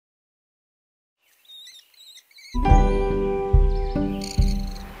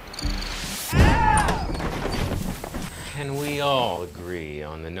Can we all agree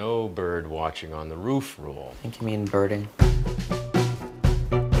on the no bird watching on the roof rule? I think you mean birding.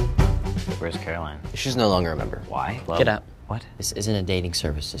 Where's Caroline? She's no longer a member. Why? Get out. What? This isn't a dating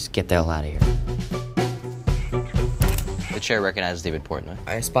service. Just get the hell out of here. The chair recognizes David Portnoy.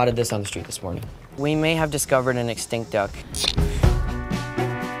 I spotted this on the street this morning. We may have discovered an extinct duck.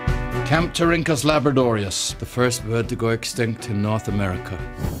 Camptorhynchus labradorius, the first bird to go extinct in North America.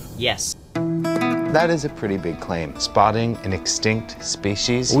 Yes. That is a pretty big claim. Spotting an extinct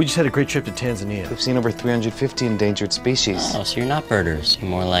species. We just had a great trip to Tanzania. We've seen over 350 endangered species. Oh, so you're not birders. You're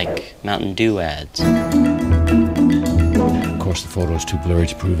more like Mountain Dew ads. Of course, the photo's too blurry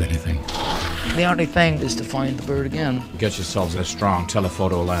to prove anything. The only thing is to find the bird again. Get yourselves a strong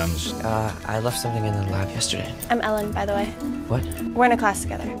telephoto lens. I left something in the lab yesterday. I'm Ellen, by the way. What? We're in a class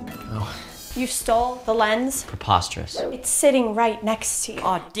together. Oh. You stole the lens? Preposterous. It's sitting right next to you.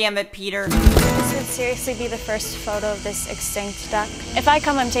 Oh, damn it, Peter. This would seriously be the first photo of this extinct duck. If I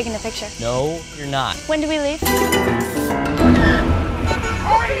come, I'm taking the picture. No, you're not. When do we leave? Are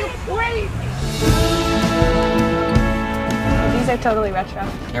you crazy? These are totally retro.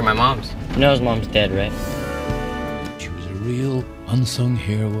 They're my mom's. You know his mom's dead, right? She was a real unsung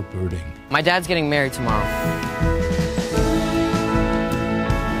hero of birding. My dad's getting married tomorrow.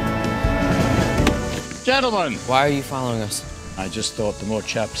 Gentlemen! Why are you following us? I just thought the more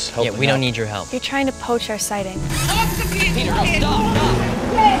chaps helping Yeah, we don't need your help. You're trying to poach our sighting. Peter, no, stop!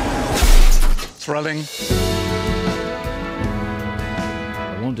 Thrilling.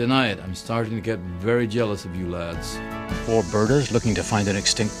 I won't deny it, I'm starting to get very jealous of you lads. 4 birders looking to find an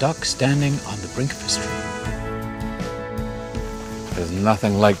extinct duck standing on the brink of history. There's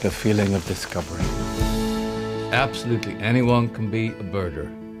nothing like the feeling of discovery. Absolutely anyone can be a birder.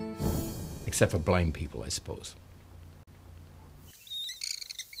 Except for blind people, I suppose.